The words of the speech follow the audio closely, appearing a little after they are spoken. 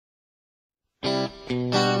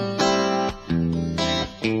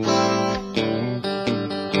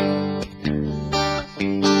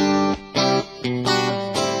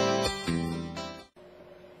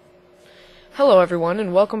everyone,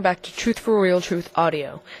 and welcome back to Truth for Real Truth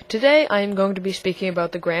Audio. Today I am going to be speaking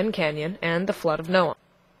about the Grand Canyon and the Flood of Noah.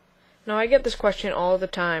 Now, I get this question all the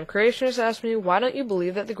time. Creationists ask me, why don't you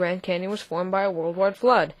believe that the Grand Canyon was formed by a worldwide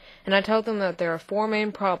flood? And I tell them that there are four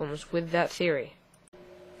main problems with that theory.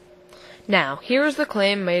 Now, here is the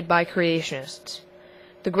claim made by creationists.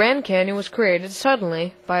 The Grand Canyon was created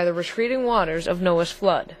suddenly by the retreating waters of Noah's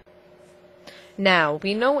flood. Now,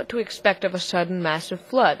 we know what to expect of a sudden massive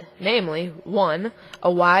flood, namely, 1. A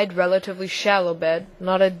wide, relatively shallow bed,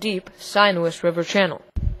 not a deep, sinuous river channel.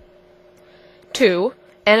 2.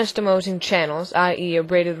 Anastomosing channels, i.e. a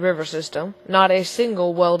braided river system, not a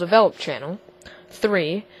single well-developed channel.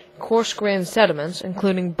 3. Coarse-grained sediments,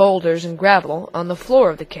 including boulders and gravel, on the floor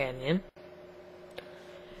of the canyon.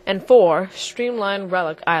 And 4. Streamlined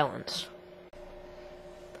relic islands.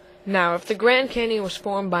 Now, if the Grand Canyon was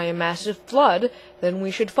formed by a massive flood, then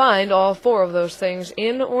we should find all four of those things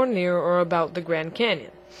in or near or about the Grand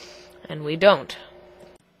Canyon. And we don't.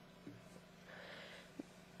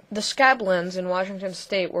 The scablands in Washington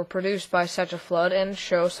state were produced by such a flood and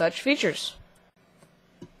show such features.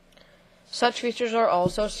 Such features are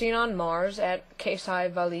also seen on Mars at Casey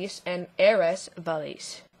Vallis and Ares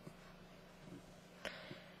Vallis.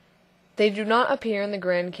 They do not appear in the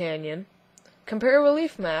Grand Canyon. Compare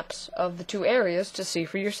relief maps of the two areas to see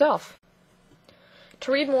for yourself.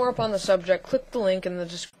 To read more upon the subject, click the link in the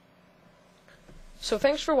description. So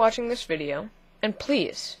thanks for watching this video, and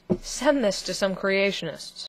please, send this to some creationists.